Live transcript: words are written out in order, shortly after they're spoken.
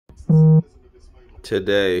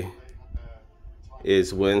Today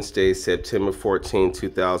is Wednesday, September 14,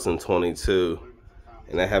 2022,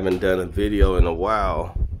 and I haven't done a video in a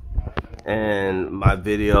while. And my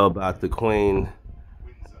video about the Queen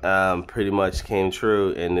pretty much came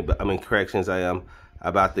true, and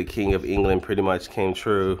about the King of England pretty much came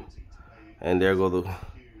true. And there go the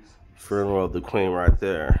funeral of the Queen right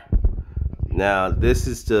there. Now, this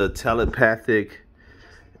is the telepathic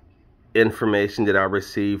information that I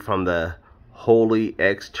received from the Holy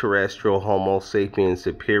Exterrestrial Homosapien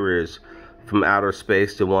Superiors from outer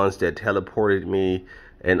space, the ones that teleported me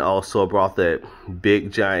and also brought that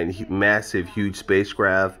big, giant, massive, huge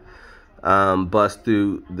spacecraft, bust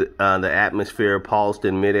through the atmosphere, paused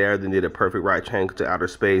in midair, then did a perfect right triangle to outer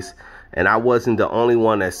space. And I wasn't the only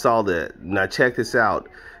one that saw that. Now check this out.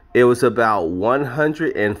 It was about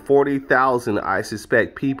 140,000, I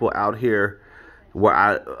suspect, people out here where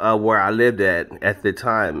I lived at the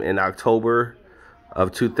time in October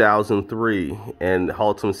of 2003 in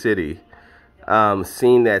Haltom City,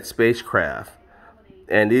 seeing that spacecraft.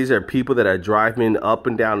 And these are people that are driving up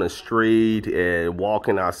and down the street and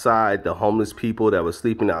walking outside, the homeless people that were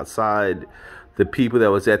sleeping outside, the people that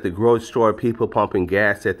was at the grocery store, people pumping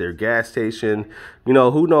gas at their gas station. You know,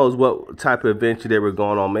 who knows what type of adventure they were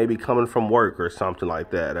going on, maybe coming from work or something like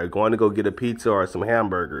that, or going to go get a pizza or some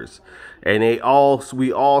hamburgers. And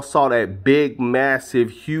we all saw that big, massive,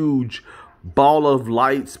 huge ball of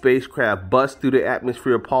light spacecraft bust through the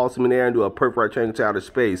atmosphere, pulse in the air, and do a perfect right triangle to outer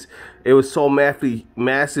space. It was so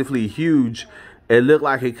massively huge, it looked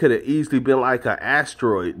like it could have easily been like an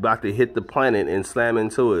asteroid about to hit the planet and slam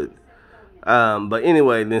into it. But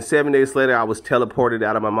anyway, then 7 days later, I was teleported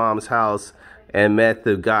out of my mom's house and met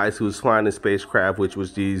the guys who was flying the spacecraft, which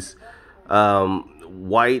was these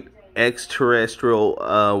white extraterrestrial,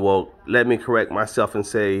 well, let me correct myself and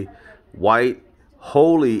say white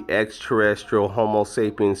Holy Exterrestrial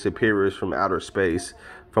Homosapien Superiors from outer space,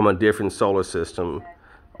 from a different solar system.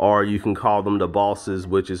 Or you can call them the bosses,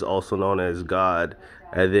 which is also known as God.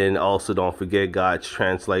 And then also don't forget, God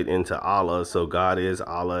translate into Allah. So God is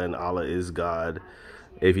Allah and Allah is God.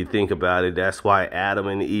 If you think about it, that's why Adam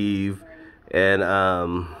and Eve and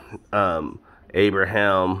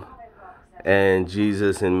Abraham and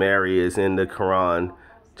Jesus and Mary is in the Quran,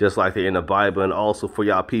 just like they're in the Bible. And also for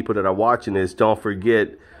y'all people that are watching this, don't forget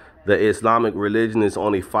the Islamic religion is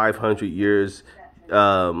only 500 years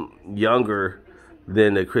younger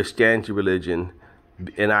than the Christianity religion.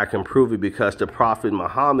 And I can prove it because the Prophet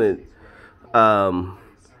Muhammad was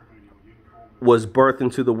birthed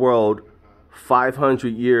into the world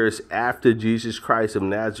 500 years after Jesus Christ of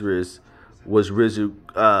Nazareth was resurrected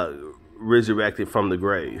from the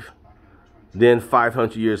grave. Then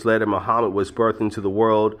 500 years later, Muhammad was birthed into the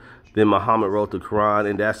world. Then Muhammad wrote the Quran,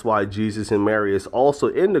 and that's why Jesus and Mary is also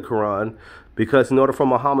in the Quran, because in order for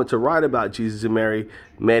Muhammad to write about Jesus and Mary,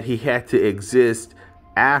 meant he had to exist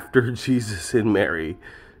after Jesus and Mary,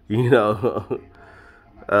 you know.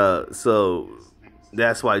 So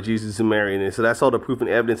that's why Jesus and Mary, and so that's all the proof and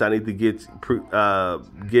evidence I need to give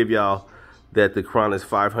y'all that the Quran is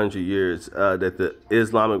 500 years, that the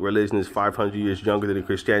Islamic religion is 500 years younger than the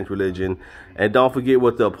Christianity religion. And don't forget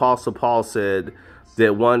what the Apostle Paul said,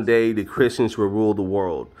 that one day the Christians will rule the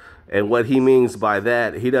world. And what he means by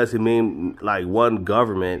that, he doesn't mean like one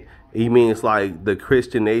government. He means like the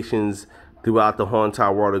Christian nations throughout the whole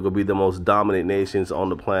entire world are going to be the most dominant nations on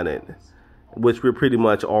the planet, which we're pretty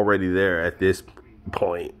much already there at this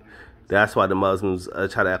point. That's why the Muslims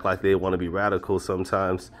try to act like they want to be radical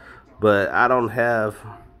sometimes. But I don't have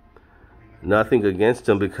nothing against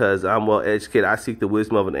them because I'm well educated. I seek the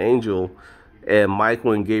wisdom of an angel. And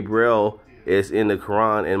Michael and Gabriel is in the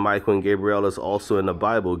Quran. And Michael and Gabriel is also in the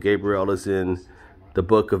Bible. Gabriel is in the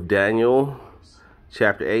book of Daniel,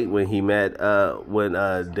 chapter 8, when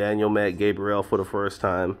Daniel met Gabriel for the first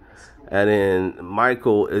time. And then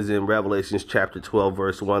Michael is in Revelations chapter 12,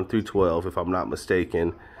 verse 1 through 12, if I'm not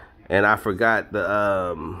mistaken. And I forgot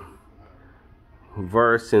the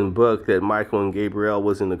verse and book that Michael and Gabriel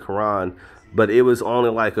was in the Quran, but it was only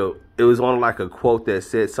like a quote that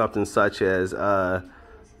said something such as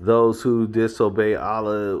those who disobey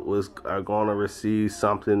Allah are going to receive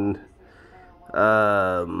something,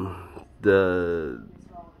 the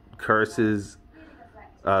curses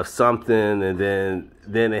of something, and then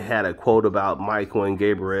it had a quote about Michael and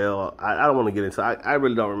Gabriel. I don't want to get into I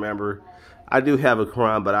really don't remember. I do have a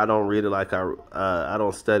Quran, but I don't read it like I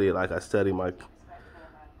don't study it like I study my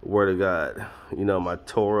Word of God, you know, my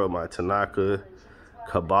Torah, my Tanakh,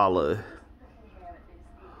 Kabbalah.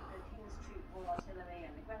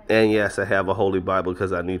 And yes, I have a Holy Bible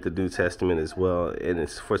because I need the New Testament as well. And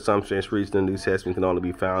it's, for some strange reason, the New Testament can only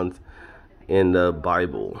be found in the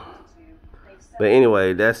Bible. But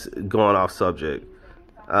anyway, that's going off subject.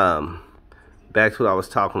 Back to what I was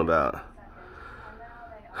talking about.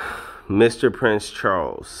 Mr. Prince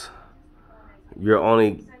Charles, you're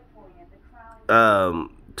only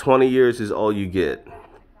 20 years is all you get.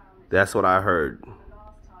 That's what I heard.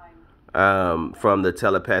 From the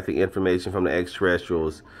telepathic information from the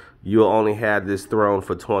extraterrestrials. You'll only have this throne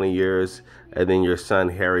for 20 years, and then your son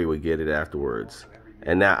Harry would get it afterwards.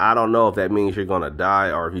 And now I don't know if that means you're going to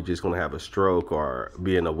die or if you're just going to have a stroke or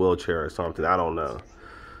be in a wheelchair or something. I don't know.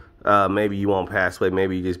 Maybe you won't pass away.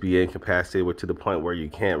 Maybe you just be incapacitated to the point where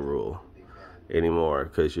you can't rule anymore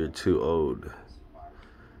because you're too old.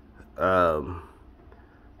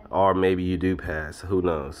 Or maybe you do pass. Who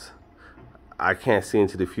knows? I can't see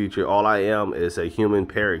into the future. All I am is a human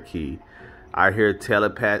parakeet. I hear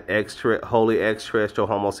Holy Exterrestrial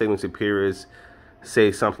Homosapien Superiors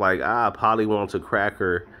say something like, Polly wants a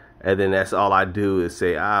cracker. And then that's all I do is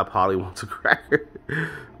say, Polly wants a cracker.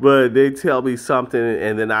 But they tell me something,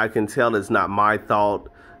 and then I can tell it's not my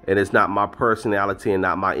thought, and it's not my personality, and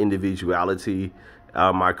not my individuality,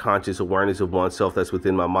 my conscious awareness of oneself that's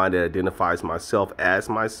within my mind that identifies myself as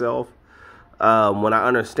myself. When I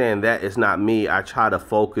understand that it's not me, I try to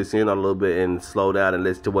focus in a little bit and slow down and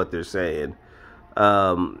listen to what they're saying.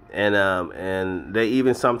 And they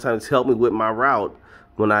even sometimes help me with my route.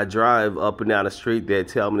 When I drive up and down the street, they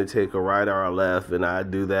tell me to take a right or a left, and I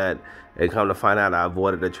do that, and come to find out I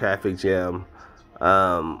avoided a traffic jam,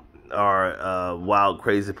 or wild,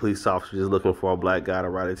 crazy police officer just looking for a black guy to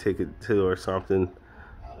write a ticket to or something.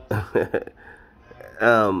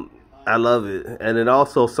 I love it. And then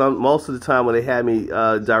also, most of the time when they have me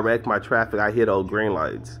direct my traffic, I hit old green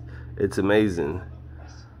lights. It's amazing.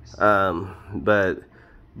 But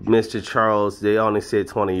Mr. Charles, they only said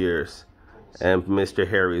 20 years. And Mr.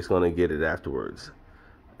 Harry is going to get it afterwards.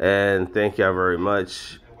 And thank y'all very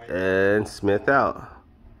much. And Smith out.